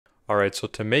Alright, so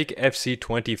to make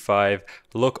FC25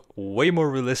 look way more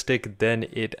realistic than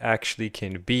it actually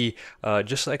can be,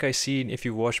 just like I seen if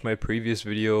you watched my previous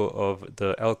video of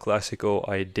the El Clasico,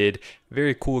 I did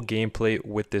very cool gameplay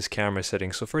with this camera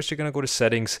setting. So first you're going to go to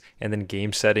settings and then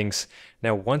game settings.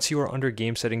 Now once you are under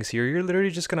game settings here, you're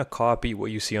literally just going to copy what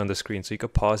you see on the screen. So you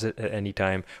could pause it at any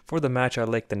time. For the match, I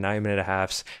like the 9-minute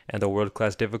halves and the world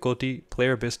class difficulty.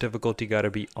 Player base difficulty got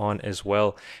to be on as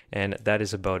well. And that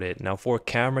is about it. Now for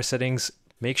camera settings,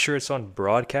 make sure it's on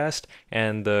broadcast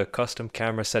and the custom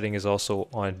camera setting is also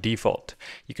on default.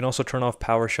 You can also turn off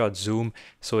PowerShot zoom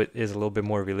so it is a little bit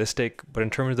more realistic. But in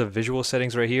terms of the visual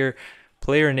settings right here,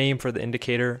 player name for the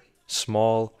indicator,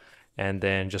 small, and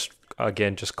then just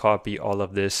copy all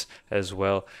of this as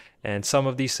well. And some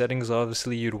of these settings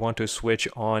obviously you'd want to switch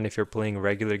on if you're playing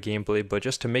regular gameplay, but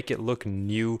just to make it look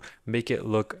new, make it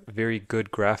look very good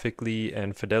graphically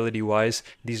and fidelity wise,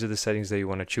 these are the settings that you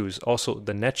want to choose. Also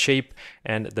the net shape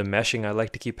and the meshing, I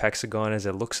like to keep hexagon as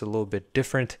it looks a little bit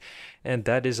different. And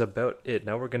that is about it.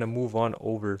 Now we're going to move on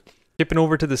over. Skipping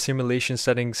over to the simulation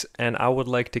settings, and I would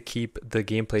like to keep the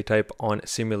gameplay type on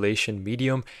simulation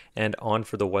medium and on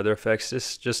for the weather effects.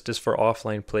 This just is for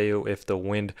offline play if the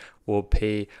wind will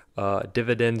pay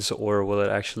dividends or will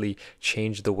it actually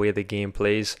change the way the game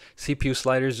plays. CPU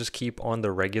sliders just keep on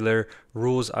the regular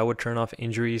rules. I would turn off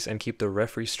injuries and keep the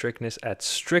referee strictness at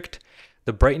strict.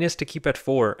 The brightness to keep at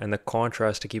 4 and the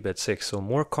contrast to keep at 6. So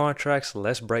more contrast,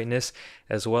 less brightness,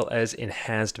 as well as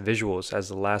enhanced visuals as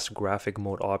the last graphic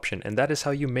mode option. And that is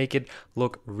how you make it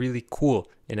look really cool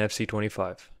in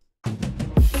FC25.